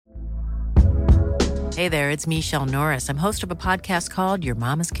Hey there, it's Michelle Norris. I'm host of a podcast called Your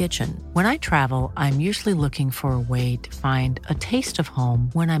Mama's Kitchen. When I travel, I'm usually looking for a way to find a taste of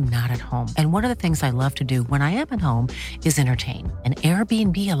home when I'm not at home. And one of the things I love to do when I am at home is entertain. And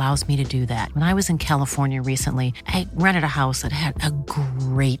Airbnb allows me to do that. When I was in California recently, I rented a house that had a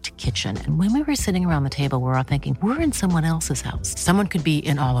great kitchen. And when we were sitting around the table, we were all thinking, we're in someone else's house. Someone could be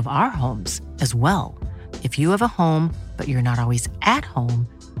in all of our homes as well. If you have a home, but you're not always at home,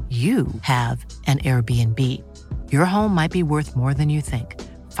 you have an Airbnb. Your home might be worth more than you think.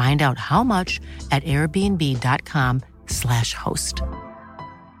 Find out how much at airbnb.com/host.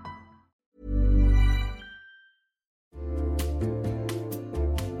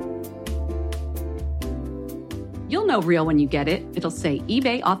 You'll know real when you get it. It'll say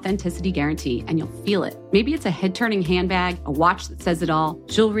eBay Authenticity Guarantee, and you'll feel it. Maybe it's a head-turning handbag, a watch that says it all,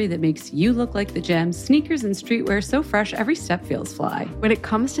 jewelry that makes you look like the gem, sneakers and streetwear so fresh every step feels fly. When it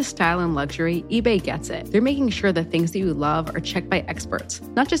comes to style and luxury, eBay gets it. They're making sure the things that you love are checked by experts.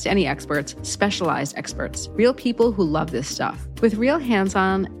 Not just any experts, specialized experts. Real people who love this stuff. With real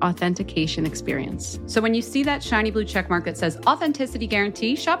hands-on authentication experience. So when you see that shiny blue checkmark that says Authenticity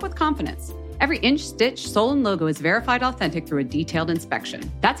Guarantee, shop with confidence. Every inch, stitch, sole, and logo is verified authentic through a detailed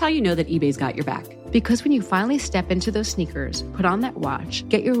inspection. That's how you know that eBay's got your back. Because when you finally step into those sneakers, put on that watch,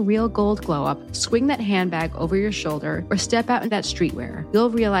 get your real gold glow up, swing that handbag over your shoulder, or step out in that streetwear, you'll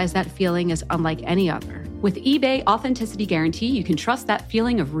realize that feeling is unlike any other. With eBay Authenticity Guarantee, you can trust that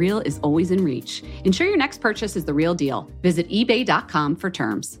feeling of real is always in reach. Ensure your next purchase is the real deal. Visit ebay.com for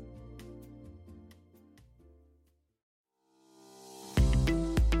terms.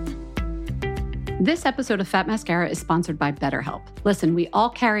 This episode of Fat Mascara is sponsored by BetterHelp. Listen, we all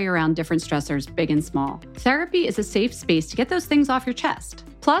carry around different stressors, big and small. Therapy is a safe space to get those things off your chest.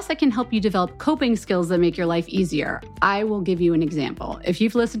 Plus, it can help you develop coping skills that make your life easier. I will give you an example. If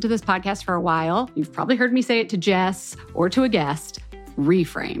you've listened to this podcast for a while, you've probably heard me say it to Jess or to a guest.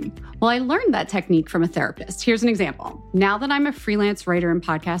 Reframe. Well, I learned that technique from a therapist. Here's an example. Now that I'm a freelance writer and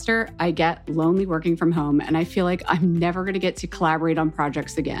podcaster, I get lonely working from home, and I feel like I'm never going to get to collaborate on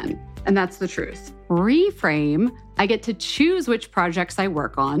projects again. And that's the truth. Reframe, I get to choose which projects I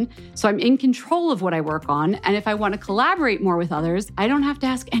work on, so I'm in control of what I work on, and if I want to collaborate more with others, I don't have to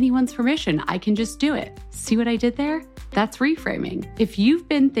ask anyone's permission. I can just do it. See what I did there? That's reframing. If you've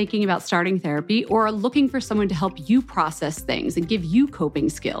been thinking about starting therapy or are looking for someone to help you process things and give you coping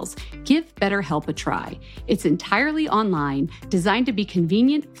skills, give BetterHelp a try. It's entirely online, designed to be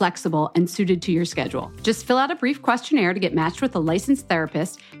convenient, flexible, and suited to your schedule. Just fill out a brief questionnaire to get matched with a licensed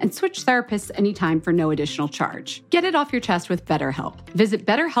therapist and switch therapists anytime for no additional charge. Get it off your chest with BetterHelp. Visit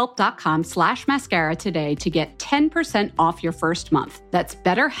betterhelp.com/mascara today to get 10% off your first month. That's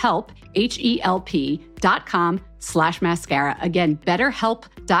BetterHelp, HELP.com/mascara. Again,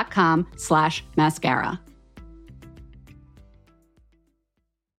 betterhelp.com/mascara.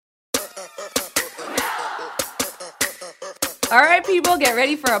 All right, people, get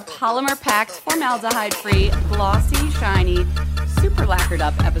ready for a polymer-packed, formaldehyde-free, glossy, shiny, super lacquered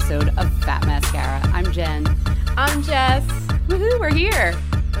up episode of Fat Mascara. I'm Jen. I'm Jess. Woohoo, we're here.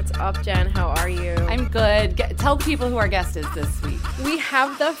 What's up, Jen? How are you? I'm good. Tell the people who our guest is this week. We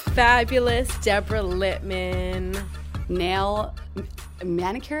have the fabulous Deborah Littman. Nail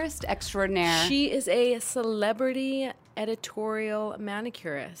manicurist extraordinaire. She is a celebrity editorial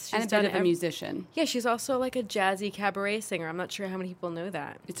manicurist. She's and a bit of a musician. Yeah, she's also like a jazzy cabaret singer. I'm not sure how many people know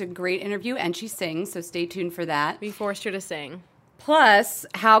that. It's a great interview, and she sings, so stay tuned for that. We forced her to sing. Plus,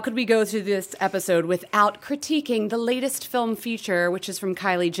 how could we go through this episode without critiquing the latest film feature, which is from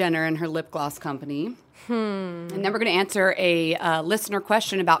Kylie Jenner and her lip gloss company? And then we're going to answer a listener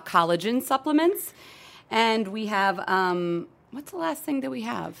question about collagen supplements. And we have, what's the last thing that we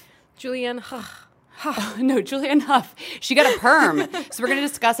have? Julianne Hough. No, Julianne Hough. She got a perm. So we're going to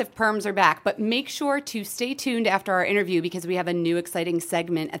discuss if perms are back. But make sure to stay tuned after our interview because we have a new exciting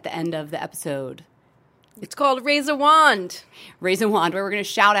segment at the end of the episode. It's called Raise a Wand. Raise a Wand, where we're going to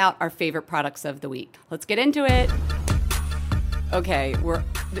shout out our favorite products of the week. Let's get into it. Okay,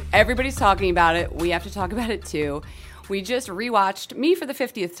 everybody's talking about it. We have to talk about it too. We just rewatched, me for the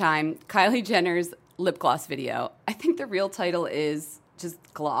 50th time, Kylie Jenner's lip gloss video. I think the real title is just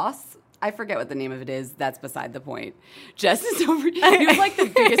Gloss. I forget what the name of it is. That's beside the point. Jess is over. You have like the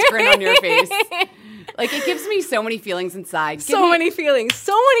biggest grin on your face. Like, it gives me so many feelings inside. So many feelings.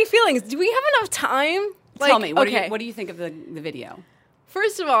 Do we have enough time? Tell me, what do you think of the video?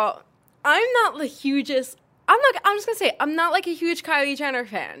 First of all, I'm not the hugest. I'm just gonna say I'm not like a huge Kylie Jenner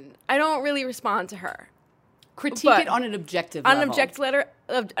fan. I don't really respond to her. Critique it on an objective level. On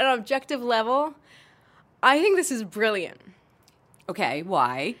an objective level, I think this is brilliant. Okay,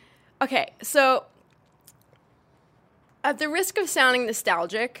 why? Okay, so At the risk of sounding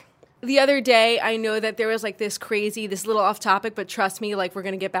nostalgic, the other day, I know that there was like this little off topic, but trust me, like we're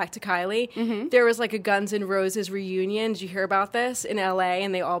going to get back to Kylie. Mm-hmm. There was like a Guns N' Roses reunion. Did you hear about this in LA?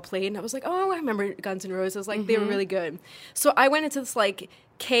 And they all played. And I was like, oh, I remember Guns N' Roses. Like they were really good. So I went into this like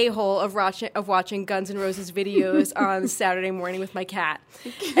K-hole of watching Guns N' Roses videos on Saturday morning with my cat.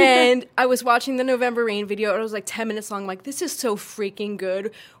 And I was watching the November Rain video. And it was like 10 minutes long. I'm like, this is so freaking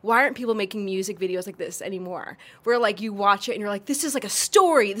good. Why aren't people making music videos like this anymore? Where like you watch it and you're like, this is like a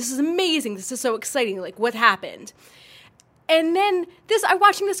story. This is amazing. This is so exciting. Like what happened? And then I'm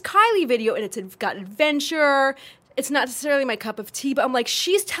watching this Kylie video and it's got adventure. It's not necessarily my cup of tea, but I'm like,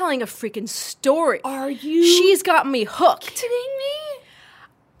 she's telling a freaking story. Are you? She's got me hooked. Kidding me?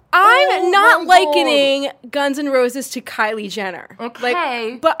 I'm not likening Guns N' Roses to Kylie Jenner.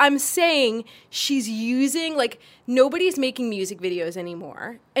 Okay. But I'm saying she's using, like, nobody's making music videos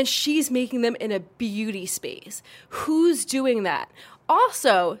anymore, and she's making them in a beauty space. Who's doing that?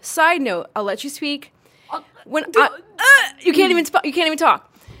 Also, side note, I'll let you speak. You can't even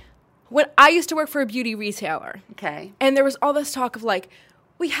talk. When I used to work for a beauty retailer. Okay. And there was all this talk of, like,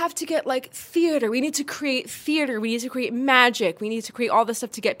 we have to get, like, theater. We need to create theater. We need to create magic. We need to create all this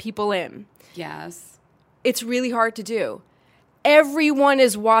stuff to get people in. Yes. It's really hard to do. Everyone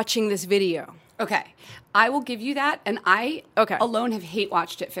is watching this video. Okay. I will give you that, and I alone have hate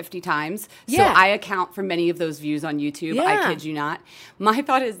watched it 50 times, so I account for many of those views on YouTube. Yeah. I kid you not. My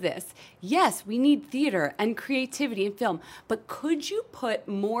thought is this. Yes, we need theater and creativity in film, but could you put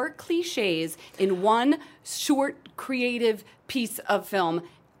more cliches in one short, creative piece of film?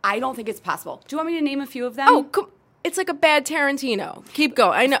 I don't think it's possible. Do you want me to name a few of them? Oh, it's like a bad Tarantino. Keep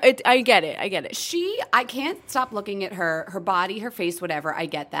going. I know. I get it. I can't stop looking at her body, her face, whatever. I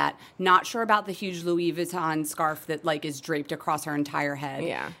get that. Not sure about the huge Louis Vuitton scarf that like is draped across her entire head.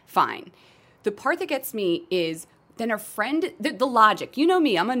 Yeah. Fine. The part that gets me is then her friend, the logic. You know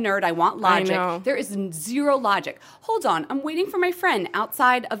me. I'm a nerd. I want logic. I know. There is zero logic. Hold on. I'm waiting for my friend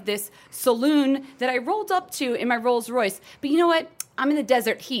outside of this saloon that I rolled up to in my Rolls Royce. But you know what? I'm in the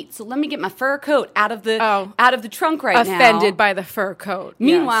desert heat, so let me get my fur coat out of the trunk right now. Offended by the fur coat.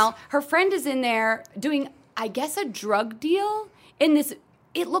 Meanwhile, her friend is in there doing, I guess, a drug deal in this.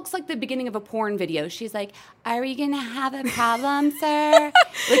 It looks like the beginning of a porn video. She's like, "Are we gonna have a problem, sir?"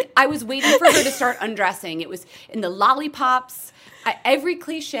 Like I was waiting for her to start undressing. It was in the lollipops. Every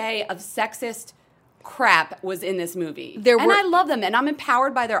cliche of sexist crap was in this movie, and I love them, and I'm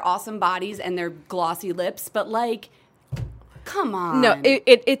empowered by their awesome bodies and their glossy lips. But like. Come on. No,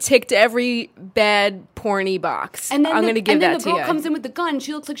 it ticked every bad porny box. And then I'm going to give that to you. And then the girl comes in with the gun.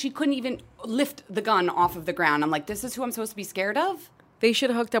 She looks like she couldn't even lift the gun off of the ground. I'm like, this is who I'm supposed to be scared of? They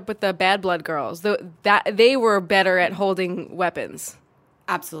should have hooked up with the Bad Blood girls. They were better at holding weapons.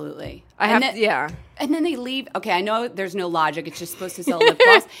 Absolutely. And then they leave. Okay, I know there's no logic. It's just supposed to sell lip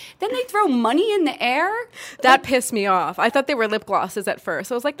gloss. Then they throw money in the air. That pissed me off. I thought they were lip glosses at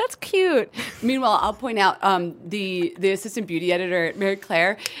first. I was like, that's cute. Meanwhile, I'll point out the assistant beauty editor at Mary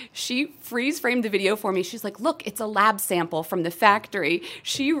Claire, she freeze framed the video for me. She's like, look, it's a lab sample from the factory.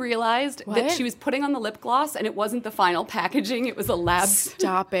 She realized that she was putting on the lip gloss and it wasn't the final packaging. It was a lab.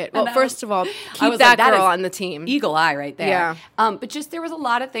 Stop it. Well, first of all, keep that girl on the team. Eagle eye right there. Yeah. But just there was a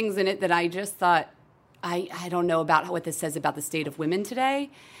lot of things in it that I just thought, I don't know about what this says about the state of women today,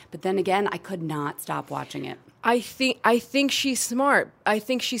 but then again, I could not stop watching it. I think she's smart. I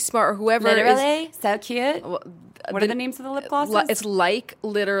think she's smart. Or whoever literally is so cute. What are the names of the lip glosses? It's like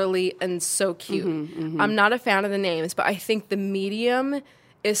literally and so cute. I'm not a fan of the names, but I think the medium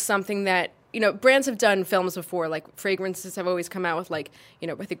is something that brands have done films before. Like fragrances have always come out with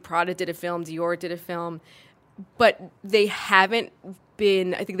I think Prada did a film, Dior did a film, but they haven't.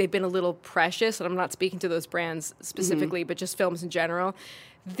 I think they've been a little precious, and I'm not speaking to those brands specifically, but just films in general.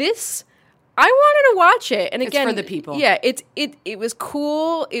 This, I wanted to watch it, and again, it's for the people. Yeah, it was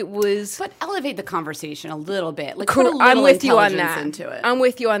cool. It was, but elevate the conversation a little bit. Like cool. Put a little I'm with you on that. Into it. I'm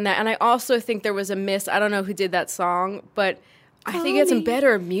with you on that, and I also think there was a miss. I don't know who did that song, but I think it's some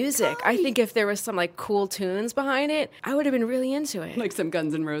better music. I think if there was some cool tunes behind it, I would have been really into it. Like some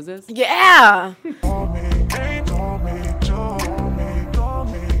Guns N' Roses. Yeah.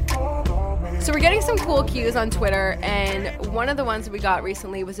 So we're getting some cool cues on Twitter, and one of the ones that we got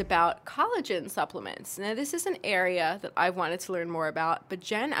recently was about collagen supplements. Now, this is an area that I've wanted to learn more about, but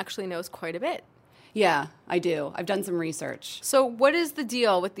Jen actually knows quite a bit. Yeah, I do. I've done some research. So what is the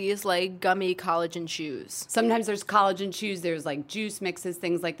deal with these gummy collagen chews? Sometimes there's collagen chews, there's juice mixes,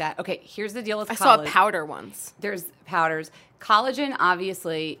 things like that. Okay, here's the deal with I saw powder ones. There's powders. Collagen,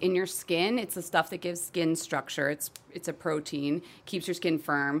 obviously, in your skin, it's the stuff that gives skin structure. It's a protein, keeps your skin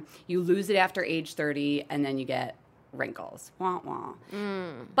firm. You lose it after age 30, and then you get wrinkles. Wah, wah.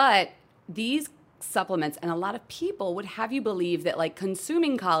 But these supplements and a lot of people would have you believe that like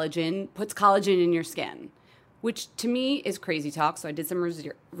consuming collagen puts collagen in your skin, which to me is crazy talk. So I did some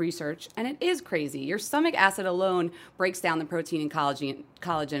research, and it is crazy. Your stomach acid alone breaks down the protein in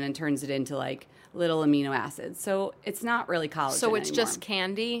collagen and turns it into like little amino acids. So it's not really collagen So it's anymore. just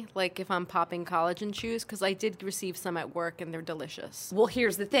candy, like if I'm popping collagen chews? Because I did receive some at work, and they're delicious. Well,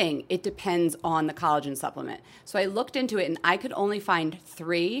 here's the thing. It depends on the collagen supplement. So I looked into it, and I could only find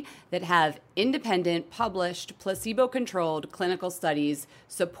 3 that have independent, published, placebo-controlled clinical studies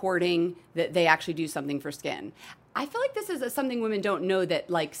supporting that they actually do something for skin. I feel like this is something women don't know, that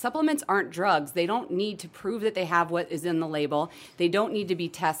like supplements aren't drugs. They don't need to prove that they have what is in the label. They don't need to be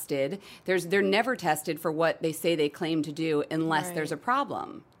tested. They're never tested for what they say they claim to do unless there's a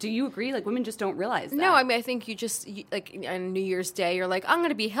problem. Do you agree? Like women just don't realize that. No, I mean, I think you just, like on New Year's Day, you're like, I'm going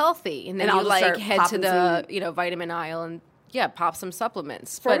to be healthy. And then And I'll you just like start head to popping the, vitamin aisle and pop some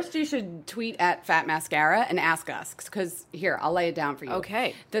supplements. First, you should tweet at Fat Mascara and ask us, because here, I'll lay it down for you.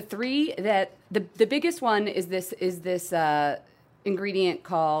 Okay. The 3 that the biggest one is this ingredient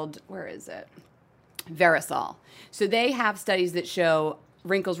called, where is it? Verisol. So they have studies that show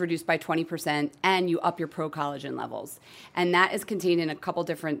wrinkles reduced by 20% and you up your pro-collagen levels. And that is contained in a couple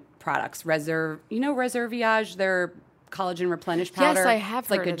different products. Reserviage, their collagen replenish powder. Yes, I have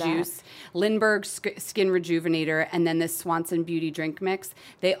It's like heard a of that. juice. Lindbergh Skin Rejuvenator, and then this Swanson Beauty drink mix.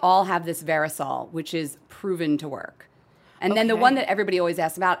 They all have this Verisol, which is proven to work. And then the one that everybody always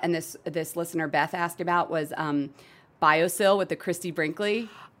asks about, and this listener Beth asked about, was BioSil with the Christy Brinkley.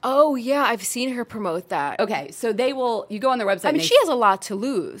 Oh, yeah, I've seen her promote that. Okay, so you go on their website. I mean, she has a lot to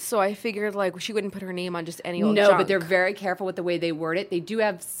lose, so I figured like she wouldn't put her name on just any old No, junk. but they're very careful with the way they word it. They do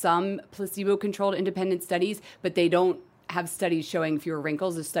have some placebo-controlled independent studies, but they don't have studies showing fewer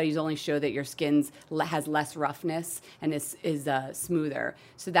wrinkles. The studies only show that your skin has less roughness and is smoother.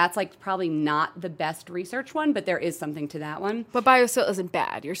 So that's like probably not the best research one, but there is something to that one. But BioSil isn't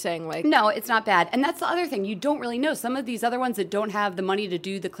bad. You're saying like... No, it's not bad. And that's the other thing. You don't really know. Some of these other ones that don't have the money to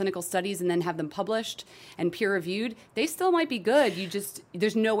do the clinical studies and then have them published and peer-reviewed, they still might be good.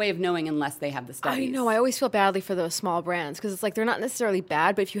 There's no way of knowing unless they have the studies. I know. I always feel badly for those small brands because it's like they're not necessarily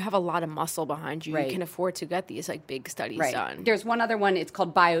bad, but if you have a lot of muscle behind you, Right. you can afford to get these like big studies done. There's one other one. It's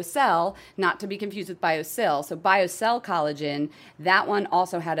called BioCell, not to be confused with BioSil. So BioCell collagen, that one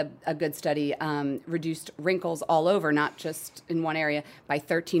also had a good study, reduced wrinkles all over, not just in one area, by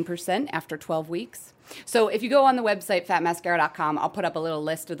 13% after 12 weeks. So if you go on the website, fatmascara.com, I'll put up a little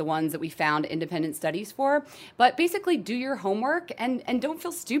list of the ones that we found independent studies for. But basically, do your homework and don't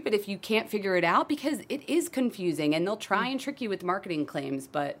feel stupid if you can't figure it out, because it is confusing, and they'll try and trick you with marketing claims,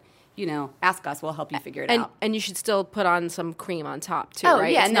 but... ask us. We'll help you figure it out. And you should still put on some cream on top, too, Oh,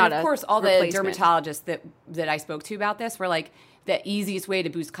 right? yeah. It's And then, not of a course, all the replacement. dermatologists that I spoke to about this were like, the easiest way to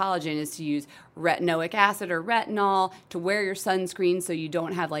boost collagen is to use retinoic acid or retinol, to wear your sunscreen so you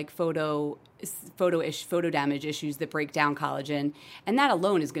don't have like photo damage issues that break down collagen. And that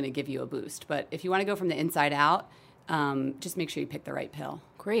alone is going to give you a boost. But if you want to go from the inside out, just make sure you pick the right pill.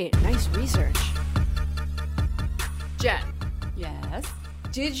 Great. Nice research. Jen, Yes.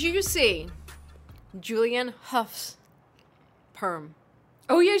 did you see Julianne Hough's perm?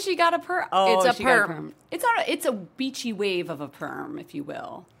 Oh, yeah, she got a perm. Oh, It's a she got perm. It's a beachy wave of a perm, if you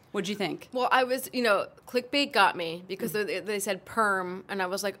will. What'd you think? Well, I was, clickbait got me because they said perm, and I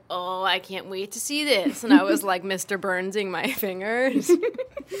was like, oh, I can't wait to see this. And I was like Mr. Burnsing my fingers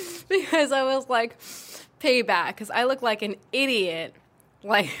because I was like, payback, because I look like an idiot.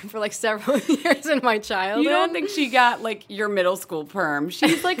 Like for like several years in my childhood. You don't think she got like your middle school perm?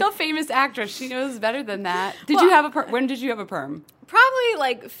 She's like a famous actress. She knows better than that. You have a perm? When did you have a perm? Probably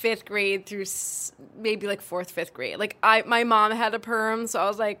like 5th grade through maybe like 4th, 5th grade. Like my mom had a perm, so I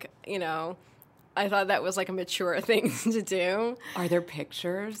was like, I thought that was like a mature thing to do. Are there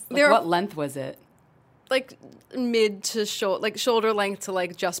pictures? Like, There- what length was it? Like mid to shoulder length to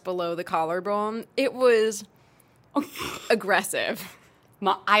like just below the collarbone. It was aggressive.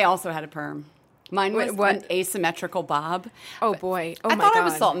 I also had a perm. Mine was Wait, what? an asymmetrical bob. Oh boy! Oh I my thought god! I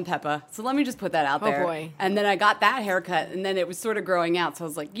was Salt and Peppa, so let me just put that out there. boy. And then I got that haircut, and then it was sort of growing out, so I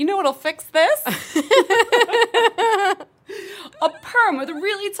was like, you know what'll fix this? A perm with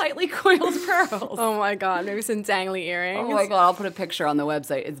really tightly coiled curls. Oh my god! Maybe some dangly earrings. Oh my God, I'll put a picture on the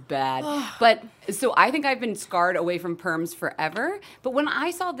website. It's bad. But so I think I've been scarred away from perms forever. But when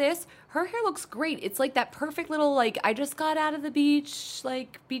I saw this, her hair looks great. It's like that perfect little, like, I just got out of the beach,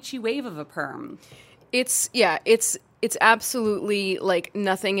 like, beachy wave of a perm. It's absolutely like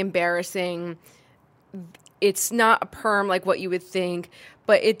nothing embarrassing. It's not a perm like what you would think,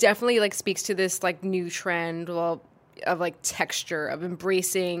 but it definitely like speaks to this like new trend. Well, like texture, of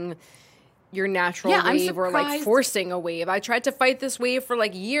embracing your natural Yeah, I'm wave or like surprised- forcing a wave. I tried to fight this wave for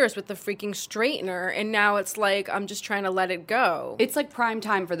like years with the freaking straightener, and now it's like I'm just trying to let it go. It's like prime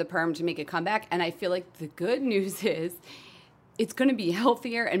time for the perm to make a comeback, and I feel like the good news is it's going to be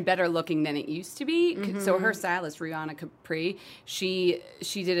healthier and better looking than it used to be. So her stylist, Rihanna Capri, she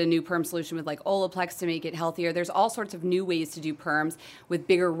did a new perm solution with like Olaplex to make it healthier. There's all sorts of new ways to do perms with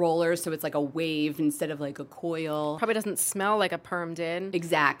bigger rollers, so it's like a wave instead of like a coil. Probably doesn't smell like a perm did.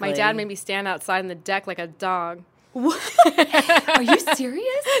 Exactly. My dad made me stand outside in the deck like a dog. Are you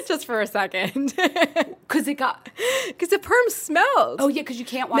serious? Just for a second. Because Because the perm smells. Oh yeah, because you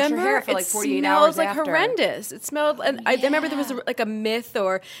can't wash your hair for like 48 it hours smells like after. horrendous. It smelled, and I remember there was like a myth,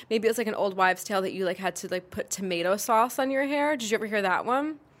 or maybe it was like an old wives' tale, that you like had to like put tomato sauce on your hair. Did you ever hear that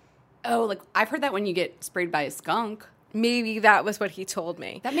one? Oh, like I've heard that when you get sprayed by a skunk. Maybe that was what he told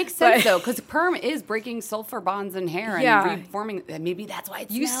me. That makes sense though, because perm is breaking sulfur bonds in hair Yeah. and reforming. Maybe that's why it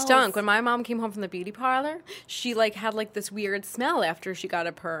You smells. stunk. When my mom came home from the beauty parlor, she like had like this weird smell after she got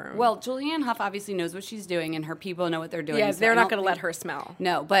a perm. Well, Julianne Hough obviously knows what she's doing, and her people know what they're doing. yeah, so they're I not don't going to think- let her smell.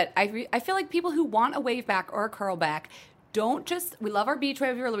 No, but I feel like people who want a wave back or a curl back don't just. We love our beach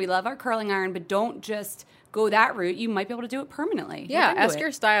wave, we love our curling iron, but don't just go that route. You might be able to do it permanently. Yeah, Look into ask it.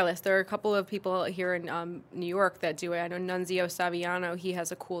 your stylist. There are a couple of people here in New York that do it. I know Nunzio Saviano, he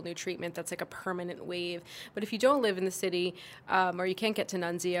has a cool new treatment that's like a permanent wave. But if you don't live in the city or you can't get to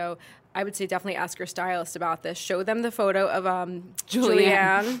Nunzio, I would say definitely ask your stylist about this. Show them the photo of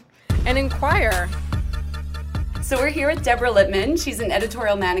Julianne and inquire. So we're here with Deborah Lippman. She's an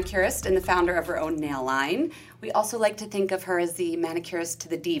editorial manicurist and the founder of her own nail line. We also like to think of her as the manicurist to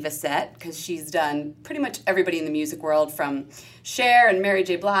the diva set because she's done pretty much everybody in the music world, from Cher and Mary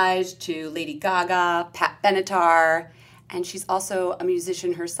J. Blige to Lady Gaga, Pat Benatar, and she's also a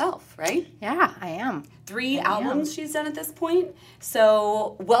musician herself, right? Yeah, I am. 3 albums she's done at this point.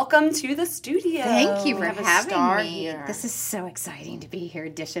 So welcome to the studio. Thank you for have a star having me. here. This is so exciting to be here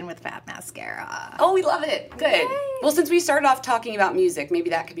audition with Fat Mascara. Oh, we love it. Good. Well, since we started off talking about music, maybe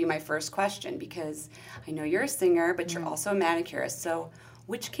that could be my first question, because I know you're a singer, but you're also a manicurist. So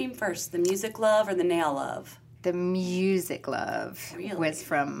which came first, the music love or the nail love? The music love Really? was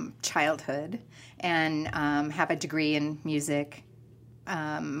from childhood, and have a degree in music.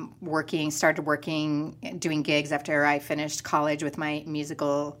 Started working, doing gigs after I finished college with my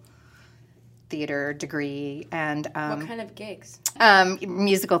musical theater degree, and What kind of gigs?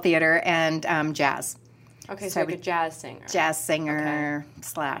 musical theater and jazz. Okay, So so like I a jazz singer. Jazz singer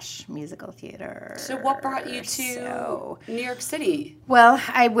 / musical theater. So what brought you to New York City? Well,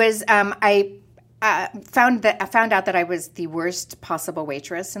 I was I found out that I was the worst possible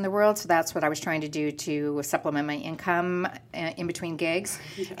waitress in the world, so that's what I was trying to do to supplement my income in between gigs.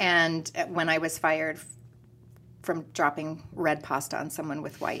 And when I was fired from dropping red pasta on someone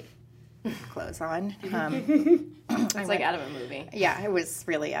with white clothes on, It's like out of a movie. yeah, it was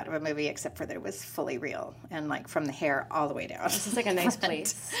really out of a movie, except for that it was fully real and like from the hair all the way down. This is like a nice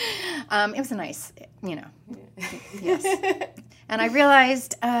place. It was a nice, yes. And I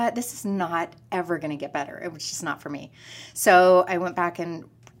realized this is not ever going to get better. It was just not for me. So I went back, and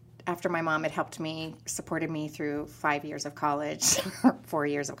after my mom had helped me, supported me through 5 years of college, 4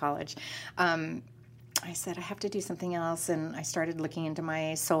 years of college, I said, I have to do something else. And I started looking into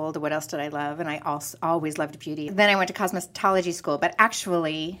my soul to what else did I love. And I also always loved beauty. Then I went to cosmetology school. But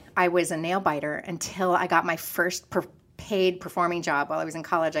actually, I was a nail biter until I got my first paid performing job. While I was in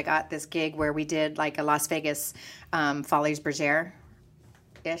college, I got this gig where we did like a Las Vegas Folies Bergère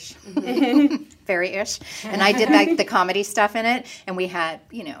ish, fairy-ish, and I did like the comedy stuff in it, and we had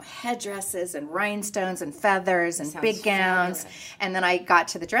headdresses and rhinestones and feathers and big gowns, and then I got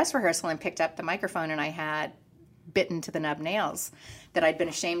to the dress rehearsal and picked up the microphone, and I had bitten to the nub nails that I'd been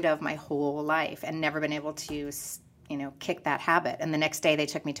ashamed of my whole life and never been able to kick that habit. And the next day they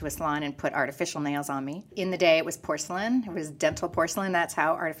took me to a salon and put artificial nails on me. In the day it was porcelain. It was dental porcelain. That's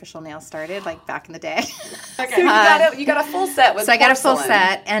how artificial nails started, like back in the day. Okay, so you got a full set with So I got a full porcelain.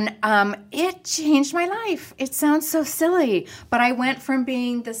 set, and it changed my life. It sounds so silly, but I went from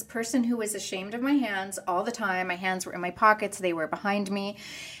being this person who was ashamed of my hands all the time. My hands were in my pockets. They were behind me.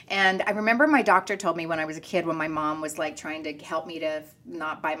 And I remember my doctor told me when I was a kid, when my mom was like trying to help me to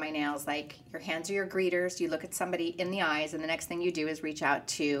not bite my nails, like, your hands are your greeters. You look at somebody in the eyes, and the next thing you do is reach out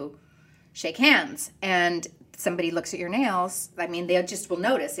to shake hands. And somebody looks at your nails, I mean, they just will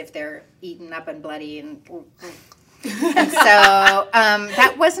notice if they're eaten up and bloody and so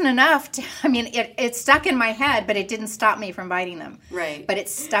that wasn't enough. It stuck in my head, but it didn't stop me from biting them. Right. But it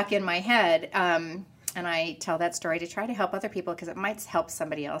stuck in my head. And I tell that story to try to help other people because it might help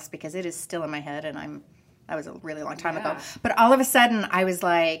somebody else, because it is still in my head and I'm That was a really long time ago. But all of a sudden, I was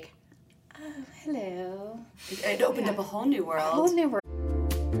like, oh, hello. It opened up a whole new world. A whole new world.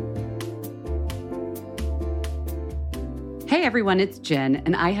 Hey everyone, it's Jen,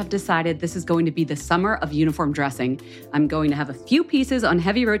 and I have decided this is going to be the summer of uniform dressing. I'm going to have a few pieces on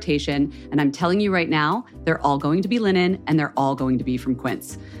heavy rotation, and I'm telling you right now, they're all going to be linen, and they're all going to be from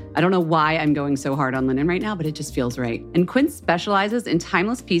Quince. I don't know why I'm going so hard on linen right now, but it just feels right. And Quince specializes in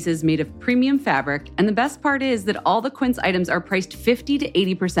timeless pieces made of premium fabric, and the best part is that all the Quince items are priced 50 to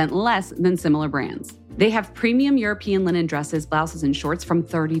 80% less than similar brands. They have premium European linen dresses, blouses, and shorts from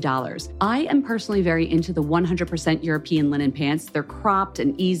 $30. I am personally very into the 100% European linen pants. They're cropped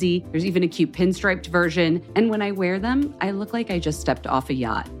and easy. There's even a cute pinstriped version. And when I wear them, I look like I just stepped off a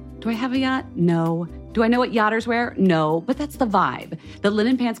yacht. Do I have a yacht? No. Do I know what yachters wear? No, but that's the vibe. The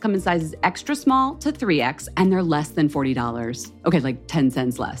linen pants come in sizes extra small to 3X, and they're less than $40. Okay, like 10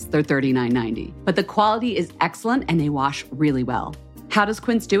 cents less. They're $39.90. But the quality is excellent, and they wash really well. How does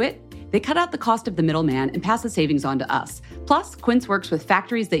Quince do it? They cut out the cost of the middleman and pass the savings on to us. Plus, Quince works with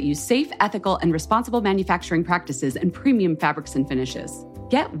factories that use safe, ethical, and responsible manufacturing practices and premium fabrics and finishes.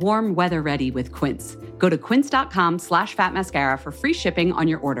 Get warm weather ready with Quince. Go to quince.com/fatmascara for free shipping on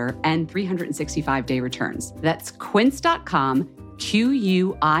your order and 365-day returns. That's quince.com,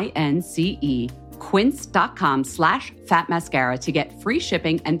 Quince, quince.com/fatmascara to get free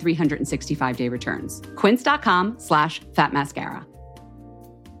shipping and 365-day returns. Quince.com/fatmascara.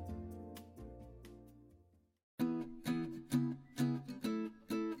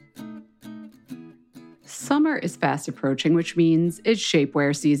 Summer is fast approaching, which means it's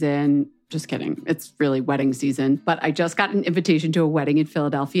shapewear season. Just kidding. It's really wedding season. But I just got an invitation to a wedding in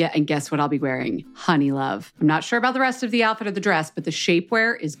Philadelphia, and guess what I'll be wearing? Honey Love. I'm not sure about the rest of the outfit or the dress, but the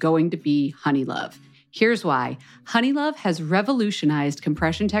shapewear is going to be Honey Love. Here's why. Honey Love has revolutionized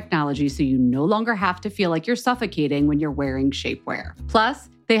compression technology so you no longer have to feel like you're suffocating when you're wearing shapewear. Plus,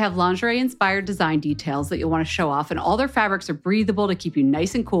 they have lingerie-inspired design details that you'll want to show off, and all their fabrics are breathable to keep you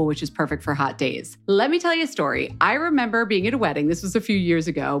nice and cool, which is perfect for hot days. Let me tell you a story. I remember being at a wedding, this was a few years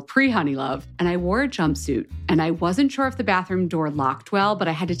ago, pre-Honey Love, and I wore a jumpsuit, and I wasn't sure if the bathroom door locked well, but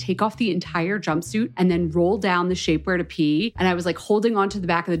I had to take off the entire jumpsuit and then roll down the shapewear to pee, and I was like holding onto the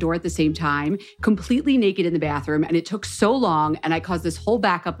back of the door at the same time, completely naked in the bathroom, and it took so long, and I caused this whole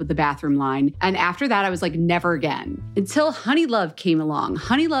backup of the bathroom line, and after that, I was like, never again. Until Honey Love came along.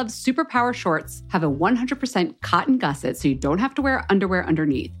 Honey Love's Superpower shorts have a 100% cotton gusset, so you don't have to wear underwear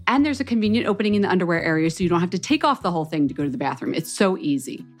underneath. And there's a convenient opening in the underwear area, so you don't have to take off the whole thing to go to the bathroom. It's so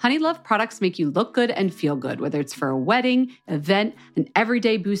easy. Honey Love products make you look good and feel good, whether it's for a wedding, event, an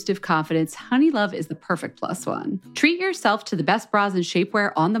everyday boost of confidence. Honey Love is the perfect plus one. Treat yourself to the best bras and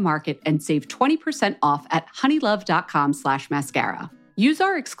shapewear on the market and save 20% off at honeylove.com/mascara. Use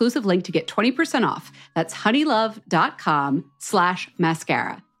our exclusive link to get 20% off. That's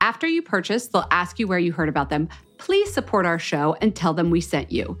honeylove.com/mascara. After you purchase, they'll ask you where you heard about them. Please support our show and tell them we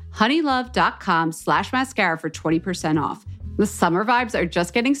sent you. honeylove.com/mascara for 20% off. The summer vibes are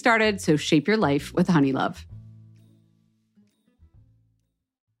just getting started, so shape your life with Honey Love.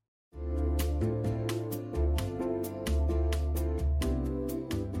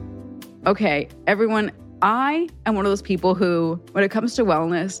 Okay, everyone, I am one of those people who, when it comes to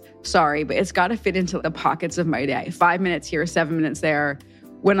wellness, sorry, but it's got to fit into the pockets of my day. 5 minutes here, 7 minutes there.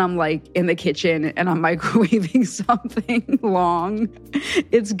 When I'm like in the kitchen and I'm microwaving something long,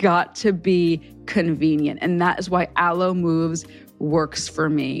 it's got to be convenient. And that is why Alo Moves works for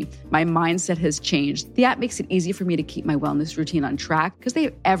me. My mindset has changed. The app makes it easy for me to keep my wellness routine on track because they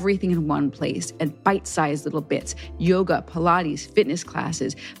have everything in one place and bite-sized little bits: yoga, Pilates, fitness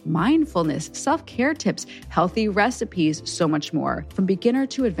classes, mindfulness, self-care tips, healthy recipes, so much more. From beginner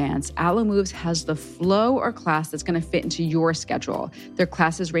to advanced, Alo Moves has the flow or class that's going to fit into your schedule. Their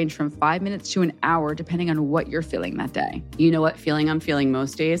classes range from 5 minutes to an hour, depending on what you're feeling that day. You know what feeling I'm feeling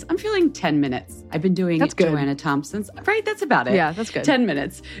most days? I'm feeling 10 minutes. I've been doing Joanna Thompson's, right? That's about it. Yeah, that's good. 10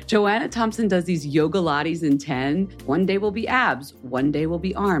 minutes. Joanna Thompson does these yoga lattes in 10. One day will be abs. One day will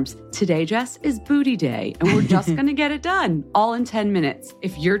be arms. Today, Jess, is booty day. And we're just going to get it done all in 10 minutes.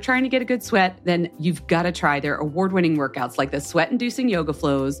 If you're trying to get a good sweat, then you've got to try their award-winning workouts like the sweat-inducing yoga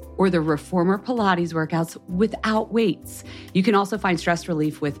flows or the reformer Pilates workouts without weights. You can also find stress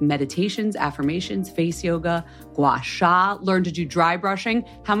relief with meditations, affirmations, face yoga, gua sha, learn to do dry brushing.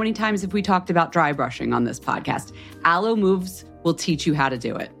 How many times have we talked about dry brushing on this podcast? Alo Moves will teach you how to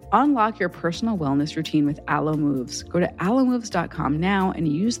do it. Unlock your personal wellness routine with Alo Moves. Go to alomoves.com now and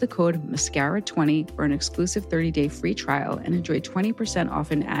use the code MASCARA20 for an exclusive 30-day free trial and enjoy 20% off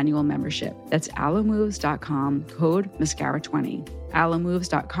an annual membership. That's alomoves.com, code MASCARA20.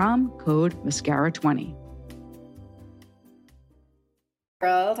 alomoves.com, code MASCARA20.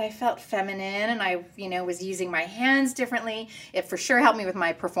 I felt feminine, and I, was using my hands differently. It for sure helped me with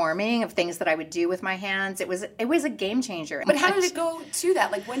my performing of things that I would do with my hands. It was a game changer. But how did it go to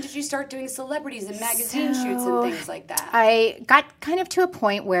that? Like, when did you start doing celebrities and magazine shoots and things like that? I got kind of to a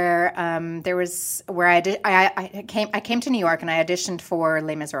point where I came to New York and I auditioned for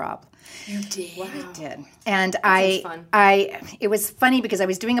Les Miserables. You did? Wow. I did. And it was funny because I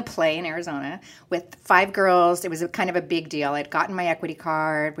was doing a play in Arizona with 5 girls. It was kind of a big deal. I'd gotten my equity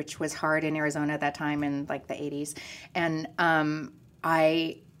card, which was hard in Arizona at that time in like the 80s. And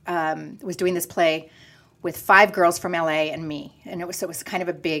I was doing this play with 5 girls from LA and me. And it was kind of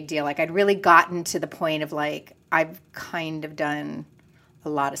a big deal. Like, I'd really gotten to the point of like, I've kind of done a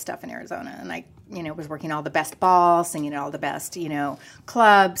lot of stuff in Arizona. And I was working all the best balls, singing at all the best,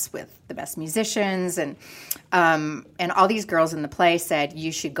 clubs with the best musicians. And all these girls in the play said,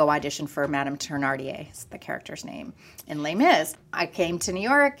 you should go audition for Madame Thénardier, is the character's name, in Les Mis. I came to New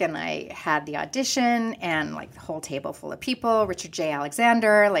York and I had the audition and like the whole table full of people, Richard J.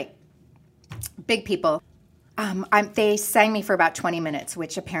 Alexander, like big people. They sang me for about 20 minutes,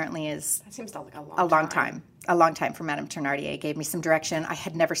 which apparently is that seems like a long time. A long time for Madame Thénardier. Gave me some direction. I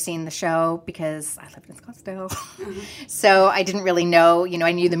had never seen the show because I lived in Scottsdale. So I didn't really know,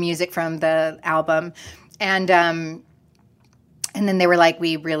 I knew the music from the album. And then they were like,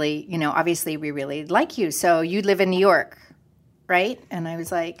 we really, obviously we really like you. So you live in New York, right? And I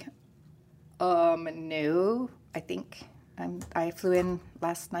was like, no, I think I flew in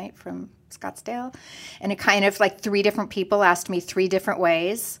last night from Scottsdale. And it kind of like 3 different people asked me 3 different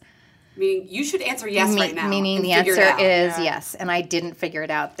ways. Meaning you should answer yes right now. Meaning the answer is yes. And I didn't figure it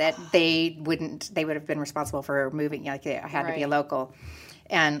out that they would have been responsible for moving. Like I had to be a local.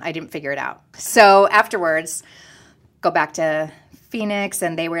 And I didn't figure it out. So afterwards, go back to Phoenix,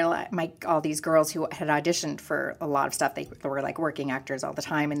 and they were like, all these girls who had auditioned for a lot of stuff, they were like working actors all the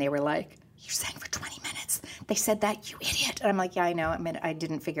time, and they were like, you sang for 20 minutes. They said that, you idiot. And I'm like, yeah, I know. I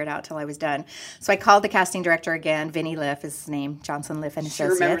didn't figure it out till I was done. So I called the casting director again. Vinny Liff is his name. Johnson Liff and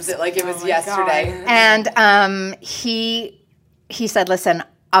Associates. She remembers it like it was yesterday. God. And he said, listen,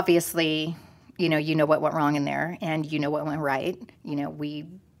 obviously, you know what went wrong in there, and you know what went right. We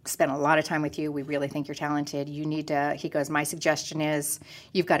spent a lot of time with you. We really think you're talented. You need to, he goes, my suggestion is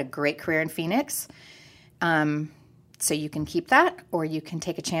you've got a great career in Phoenix. So you can keep that, or you can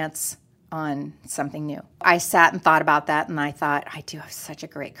take a chance on something new. I sat and thought about that, and I thought, I do have such a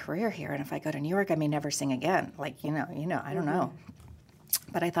great career here, and if I go to New York, I may never sing again. Like, I don't know.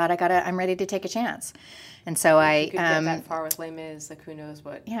 But I thought I'm ready to take a chance. And so you could get that far with Les Mis, like who knows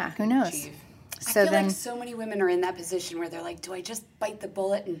what. Yeah, who knows. I feel like so many women are in that position where they're like, do I just bite the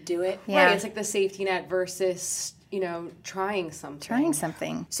bullet and do it? Yeah. Right, it's like the safety net versus, trying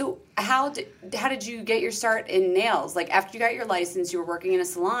something. So how did you get your start in nails? Like, after you got your license, you were working in a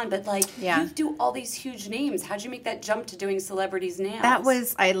salon, but you do all these huge names. How did you make that jump to doing celebrities'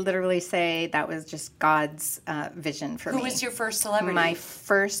 nails? I literally say that was just God's vision for me. Who was your first celebrity? My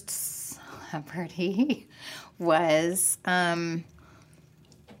first celebrity was, I'm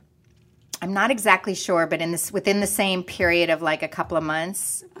not exactly sure, but within the same period of like a couple of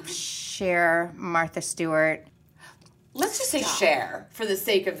months, Cher, Martha Stewart. Let's just say Cher for the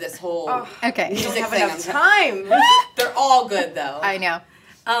sake of this whole okay. music don't have thing. enough time. They're all good though. I know.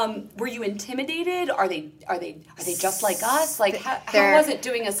 Were you intimidated? Are they just like us? Like how was it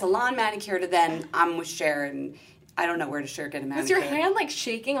doing a salon manicure to then I'm with Cher and I don't know where to Cher get a manicure. Was your hand like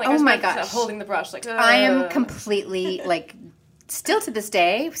shaking? Like, oh my gosh, holding the brush like. I am completely like. Still to this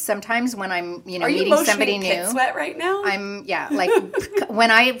day, sometimes when I'm, Are you meeting somebody new. Pit sweat right now? Like when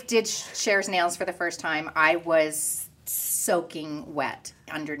I did Cher's nails for the first time, I was soaking wet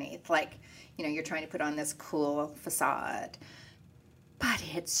underneath. Like, you're trying to put on this cool facade, but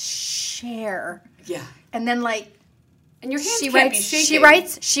it's Cher. Yeah. And then and your hands can't be shaking.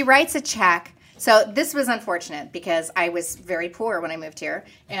 She writes a check. So this was unfortunate because I was very poor when I moved here,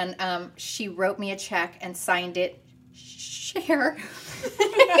 and she wrote me a check and signed it. Cher. And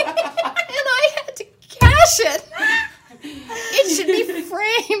I had to cash it. It should be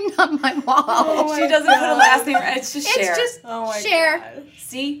framed on my wall. She doesn't put a last name. It's just Cher. It's just Cher. God.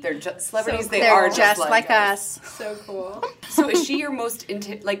 See, they're just celebrities. So they are just like us. So cool. So is she your most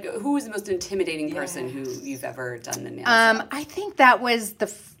who is the most intimidating person who you've ever done the nails? I think that was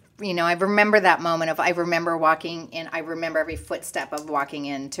I remember that moment I remember walking in. I remember every footstep of walking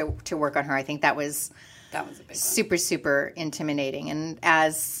in to work on her. I think that was a big one. Super, super intimidating. And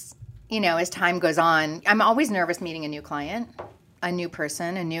as time goes on, I'm always nervous meeting a new client, a new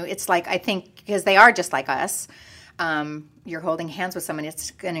person, it's like, I think, because they are just like us. you're holding hands with someone.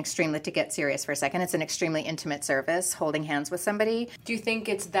 It's an extremely, to get serious for a second, it's an extremely intimate service, holding hands with somebody. Do you think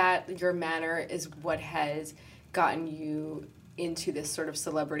it's that your manner is what has gotten you into this sort of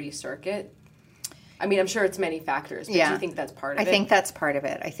celebrity circuit? I mean, I'm sure it's many factors, but do you think that's part of it? I think that's part of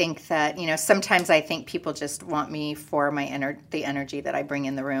it. I think that, sometimes I think people just want me for the energy that I bring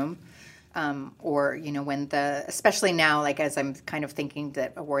in the room. Or, when especially now, like as I'm kind of thinking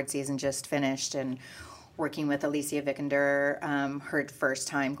that award season just finished and working with Alicia Vikander, her first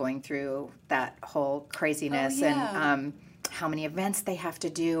time going through that whole craziness and how many events they have to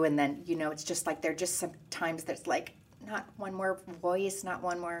do. And then, it's just like there are just some times that's like not one more voice, not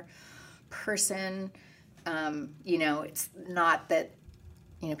one more person. It's not that,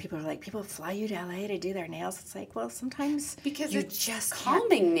 people are like, people fly you to LA to do their nails. It's like, well, sometimes because you it's just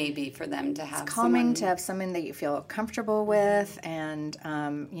calming maybe for them to have calming to have someone that you feel comfortable with, and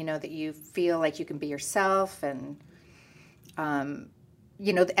that you feel like you can be yourself, and and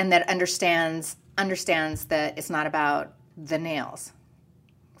that understands that it's not about the nails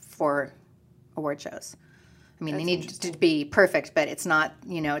for award shows. I mean, they need to be perfect, but it's not,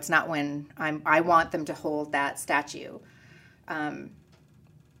 it's not when I want them to hold that statue, and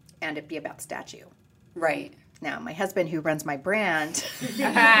it be about the statue. Right. Now, my husband, who runs my brand,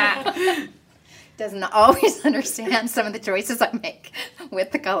 doesn't always understand some of the choices I make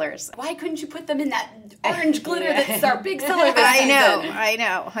with the colors. Why couldn't you put them in that orange glitter that's our big seller this season?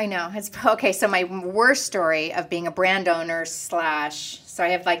 I know. It's okay. So my worst story of being a brand owner / so I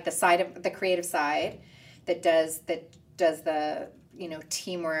have like the side of the creative side that does the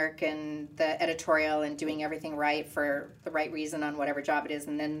teamwork and the editorial and doing everything right for the right reason on whatever job it is,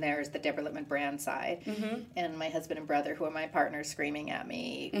 and then there's the Deborah Lippman brand side, and my husband and brother, who are my partners, screaming at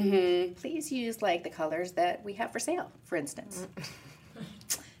me, please use like the colors that we have for sale, for instance.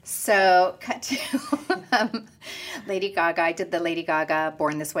 So cut to Lady Gaga. I did the Lady Gaga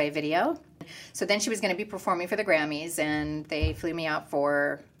Born This Way video. So then she was going to be performing for the Grammys, and they flew me out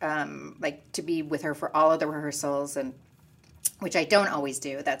for to be with her for all of the rehearsals, and which I don't always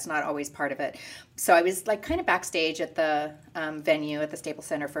do. That's not always part of it. So I was like kind of backstage at the venue at the Staples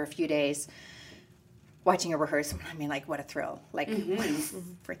Center for a few days, watching her rehearse. I mean, like, what a thrill. Like, what a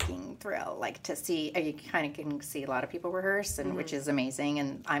freaking thrill. Like, to see, you kind of can see a lot of people rehearse, and which is amazing.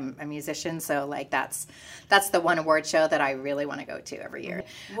 And I'm a musician, so, like, that's the one award show that I really want to go to every year.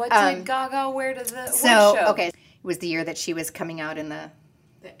 What did Gaga wear to the award show? Okay, it was the year that she was coming out in the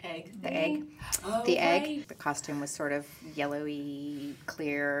egg. Oh, the egg. right. The costume was sort of yellowy,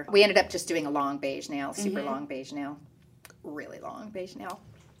 clear. We ended up just doing a long beige nail, super long beige nail. Really long beige nail.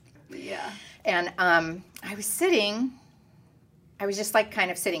 Yeah. And I was just like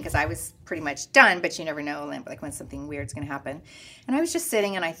kind of sitting because I was pretty much done, but you never know like when something weird's going to happen. And I was just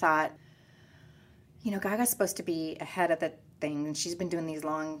sitting and I thought, Gaga's supposed to be ahead of the thing, and she's been doing these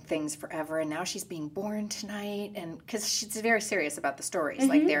long things forever, and now she's being born tonight, and because she's very serious about the stories.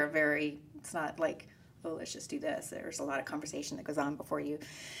 Like it's not like, oh, let's just do this. There's a lot of conversation that goes on before you.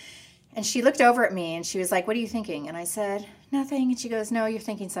 And she looked over at me and she was like, what are you thinking? And I said, nothing. And she goes, no, you're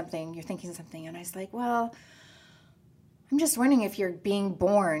thinking something. And I was like, well, I'm just wondering, if you're being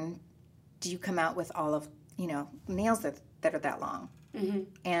born, do you come out with all of, nails that are that long?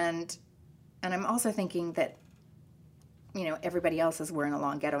 And I'm also thinking that, everybody else is wearing a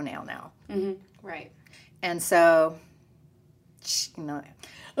long ghetto nail now. Right. And so,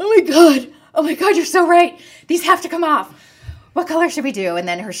 oh my God, you're so right. These have to come off. What color should we do? And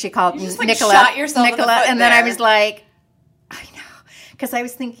then she called Nicola. Shot yourself in the foot and then I was like, I know. Because I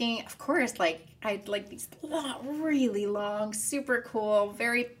was thinking, of course, like, I'd like these really long, super cool,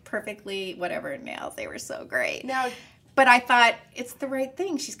 very perfectly whatever nails. They were so great. But I thought, it's the right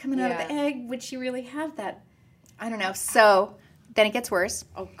thing. She's coming out of the egg. Would she really have that? I don't know. So then it gets worse.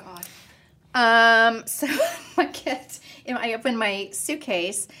 Oh, God. So I opened my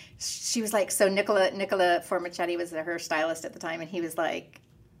suitcase. She was like, so Nicola Formichetti was her stylist at the time, and he was like,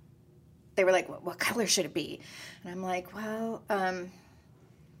 they were like, what color should it be? And I'm like, well,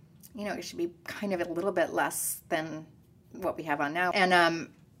 it should be kind of a little bit less than what we have on now. And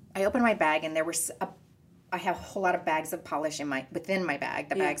I opened my bag, and there was I have a whole lot of bags of polish within my bag,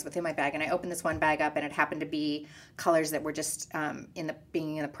 bags within my bag, and I opened this one bag up, and it happened to be colors that were just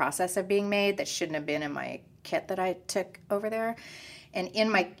being in the process of being made that shouldn't have been in my kit that I took over there. And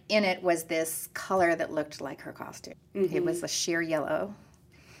in it was this color that looked like her costume. It was a sheer yellow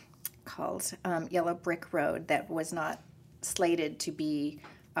called Yellow Brick Road that was not slated to be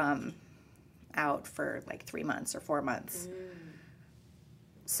out for like 3 months or 4 months.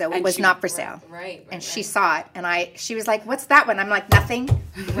 So it And was she- not for sale. Right. And she saw it, and she was like, "What's that one?" I'm like, "Nothing."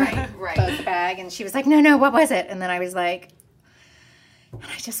 Right. Closed the bag, and she was like, "No, what was it?" And then I was like, and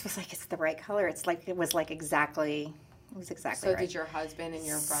I just was like, "It's the right color." It was exactly So right. did your husband and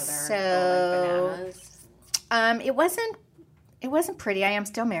your brother So- go like bananas? It wasn't pretty. I am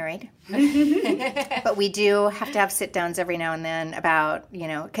still married, but we do have to have sit downs every now and then about,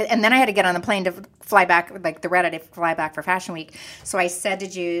 and then I had to get on the plane to fly back, like the red, I had to fly back for Fashion Week. So I said to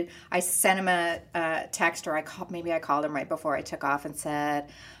Jude, I sent him a text, or I called him right before I took off and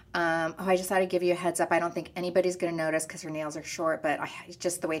said, I just thought I'd give you a heads up. I don't think anybody's going to notice because her nails are short, but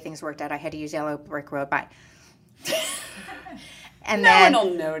just the way things worked out, I had to use Yellow Brick Road. Bye. And No one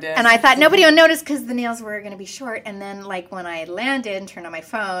will notice. And I thought nobody will notice because the nails were going to be short. And then, like, when I landed and turned on my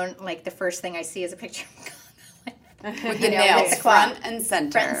phone, like, the first thing I see is a picture of with the nails, with the claw. front and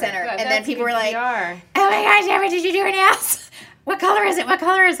center. Front and center. Good, And then that's people good were like, PR. "Oh my gosh, Amber, did you do your nails? What color is it? What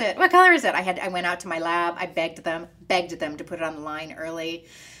color is it? What color is it?" I went out to my lab. I begged them to put it on the line early.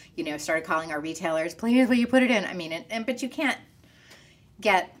 Started calling our retailers, "Please, will you put it in?" I mean, but you can't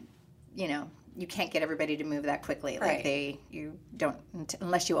get, you can't get everybody to move that quickly. Right. Like you don't,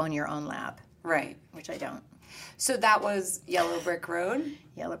 unless you own your own lab, Right. which I don't. So that was Yellow Brick Road.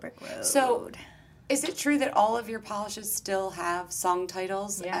 Yellow Brick Road. So is it true that all of your polishes still have song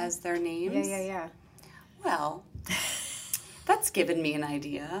titles Yeah. as their names? Yeah. Well, that's given me an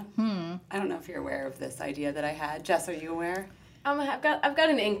idea. I don't know if you're aware of this idea that I had. Jess, are you aware? I've got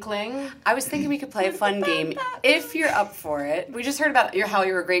an inkling. I was thinking we could play a fun game if you're up for it. We just heard about how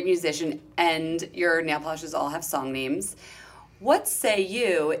you're a great musician and your nail polishes all have song names. What say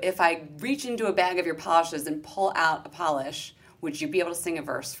you if I reach into a bag of your polishes and pull out a polish? Would you be able to sing a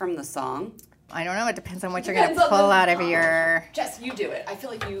verse from the song? I don't know. It depends on what you're going to pull out of your. Jess, you do it. I feel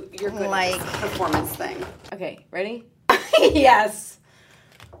like you're good Like- at this performance thing. Okay, ready? Yes.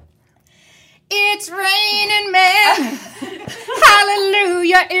 It's raining men.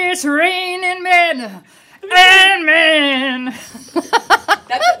 Hallelujah. It's raining men. And men.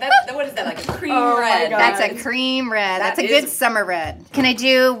 What is that, like a cream red? That's a cream red. That's a good summer red. Can I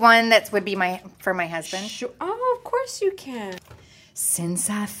do one that would be for my husband? Sure. Oh, of course you can. Since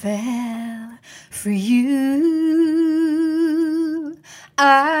I fell for you,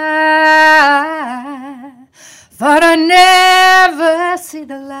 I thought I'd never see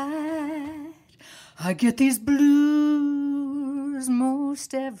the light. I get these blues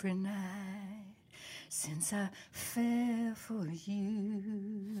most every night since I fell for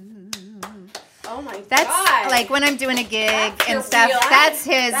you. Oh my That's God. like when I'm doing a gig and your stuff. wheelhouse. That's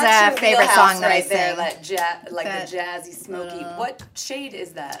his That's your favorite wheelhouse song that I right there, sing. that That- the jazzy, smoky. What shade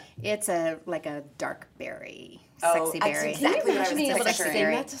is that? It's like a dark berry, Oh, sexy that's berry. exactly Can you what I was imagine being able to picturing.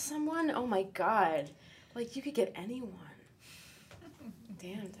 sing that to someone? Oh my God. Like, you could get anyone.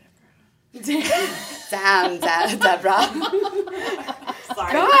 Damn, Deborah. Damn, Deborah.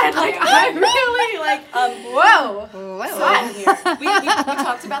 Sorry. God, like, I'm really, like, whoa. we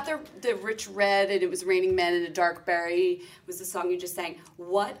talked about the rich red, and it was raining men, and a dark berry was the song you just sang.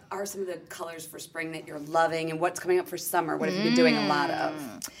 What are some of the colors for spring that you're loving, and what's coming up for summer? What have you been doing a lot of?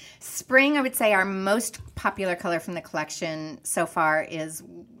 Spring, I would say our most popular color from the collection so far is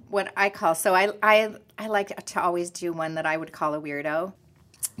what I call, so I like to always do one that I would call a weirdo.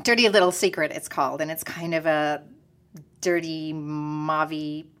 Dirty Little Secret, it's called, and it's kind of a dirty mauve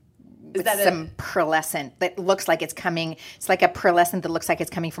with some pearlescent that looks like it's coming. It's like a pearlescent that looks like it's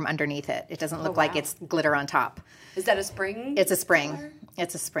coming from underneath it. It doesn't look like it's glitter on top. Is that a spring? It's a spring. color?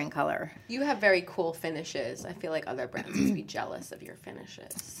 It's a spring color. You have very cool finishes. I feel like other brands would be jealous of your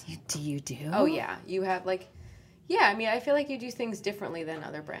finishes. You do? Oh, yeah. You have, like, yeah, I mean, I feel like you do things differently than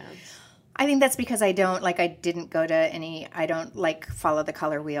other brands. I think that's because I don't follow the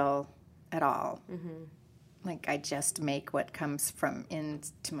color wheel at all. Mm-hmm. Like, I just make what comes from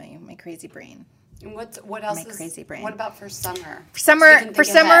into my crazy brain. And what else? My crazy brain. What about for summer?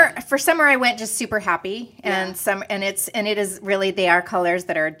 For summer, I went just super happy, and it is really, they are colors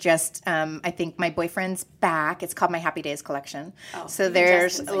that are just. I think my boyfriend's back. It's called my Happy Days collection. Oh, so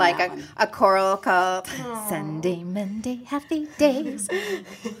there's Justin, like that a choral called Sunday, Monday, Happy Days.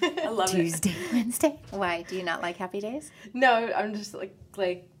 I love Tuesday, Wednesday. Why do you not like Happy Days? No, I'm just like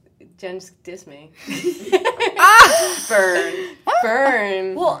Jen just dissed me.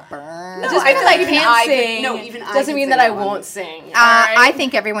 Burn. Well, Burn. Just because I can't sing even I doesn't can mean sing that I that one. won't sing. I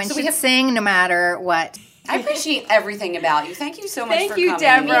think everyone should sing no matter what. I appreciate everything about you. Thank you so much Thank for you, coming.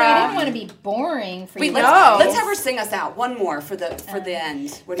 Deborah. I didn't want to be boring for you. Wait, let's have her sing us out. One more for the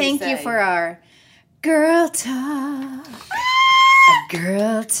end. What do Thank you say? for our girl talk. A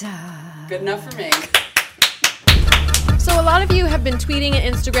girl talk. Good enough for me. So a lot of you have been tweeting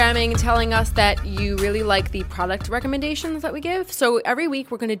and Instagramming telling us that you really like the product recommendations that we give. So every week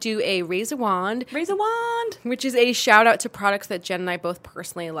we're going to do a Raise a Wand. Raise a wand. Which is a shout out to products that Jen and I both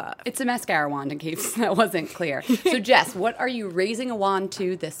personally love. It's a mascara wand in case that wasn't clear. So Jess, what are you raising a wand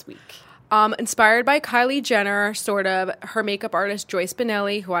to this week? Inspired by Kylie Jenner, sort of, her makeup artist Joyce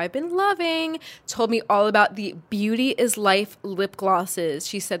Bonelli, who I've been loving, told me all about the Beauty is Life lip glosses.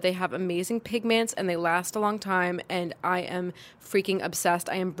 She said they have amazing pigments and they last a long time, and I am freaking obsessed.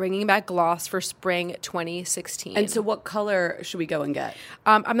 I am bringing back gloss for spring 2016. And so what color should we go and get?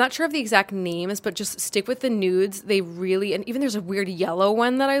 I'm not sure of the exact names, but just stick with the nudes. They really, and even there's a weird yellow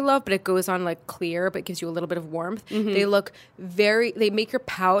one that I love, but it goes on like clear, but gives you a little bit of warmth. They look they make your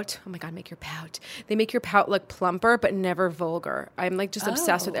pout, oh my God, They make your pout look plumper, but never vulgar. I'm like just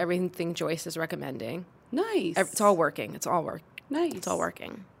obsessed with everything Joyce is recommending. Nice. It's all working. Nice. It's all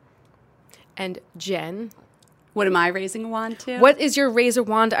working. And Jen, what am I raising a wand to? what is your Raise a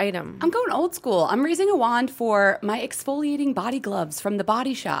Wand item? I'm going old school. I'm raising a wand for my exfoliating body gloves from The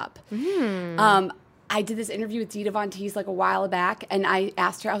Body Shop. I did this interview with Dita Von Teese like a while back, and I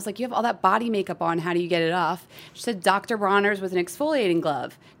asked her, I was like, you have all that body makeup on. How do you get it off? She said Dr. Bronner's with an exfoliating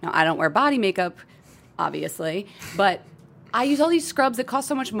glove. Now, I don't wear body makeup, obviously, but I use all these scrubs that cost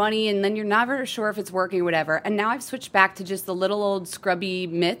so much money, and then you're never sure if it's working or whatever. And now I've switched back to just the little old scrubby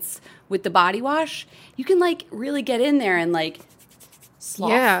mitts with the body wash. You can, like, really get in there and, like,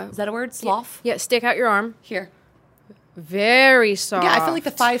 slough. Yeah. Is that a word? Slough? Yeah, stick out your arm. Here. Very soft. Yeah, I feel like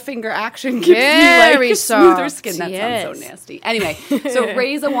the 5-finger action gives Very me like soft. smoother skin. That sounds so nasty. Anyway, so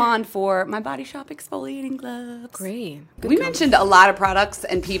raise a wand for my Body Shop exfoliating gloves. Great. We mentioned a lot of products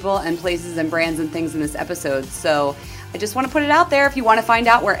and people and places and brands and things in this episode. So I just want to put it out there. If you want to find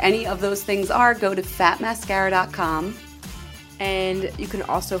out where any of those things are, go to fatmascara.com. And you can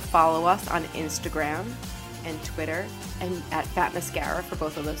also follow us on Instagram and Twitter and at Fat Mascara for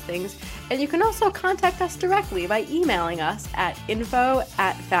both of those things. And you can also contact us directly by emailing us at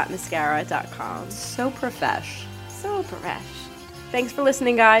info@fatmascara.com. So profesh. So profesh. Thanks for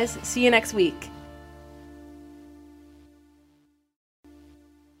listening, guys. See you next week.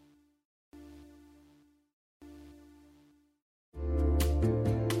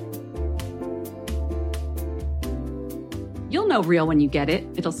 You'll know real when you get it.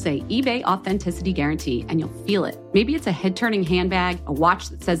 It'll say eBay Authenticity Guarantee, and you'll feel it. Maybe it's a head-turning handbag, a watch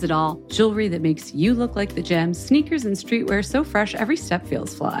that says it all, jewelry that makes you look like the gems, sneakers and streetwear so fresh every step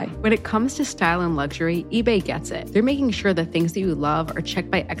feels fly. When it comes to style and luxury, eBay gets it. They're making sure the things that you love are checked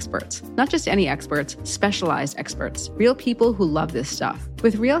by experts. Not just any experts, specialized experts. Real people who love this stuff.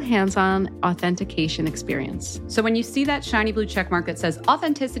 With real hands-on authentication experience. So when you see that shiny blue checkmark that says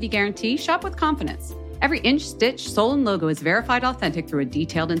Authenticity Guarantee, shop with confidence. Every inch, stitch, sole, and logo is verified authentic through a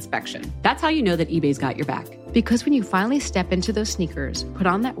detailed inspection. That's how you know that eBay's got your back. Because when you finally step into those sneakers, put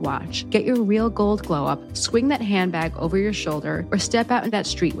on that watch, get your real gold glow up, swing that handbag over your shoulder, or step out in that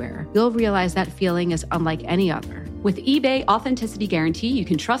streetwear, you'll realize that feeling is unlike any other. With eBay Authenticity Guarantee, you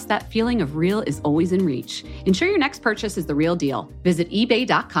can trust that feeling of real is always in reach. Ensure your next purchase is the real deal. Visit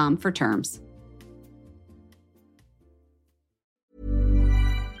ebay.com for terms.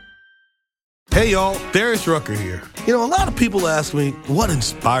 Hey y'all, Darius Rucker here. You know, a lot of people ask me, what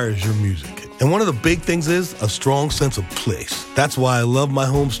inspires your music? And one of the big things is a strong sense of place. That's why I love my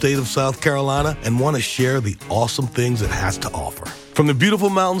home state of South Carolina and want to share the awesome things it has to offer. From the beautiful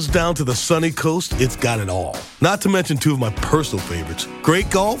mountains down to the sunny coast, it's got it all. Not to mention two of my personal favorites, great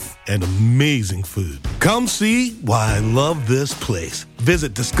golf and amazing food. Come see why I love this place.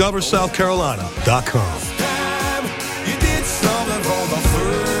 Visit discoversouthcarolina.com.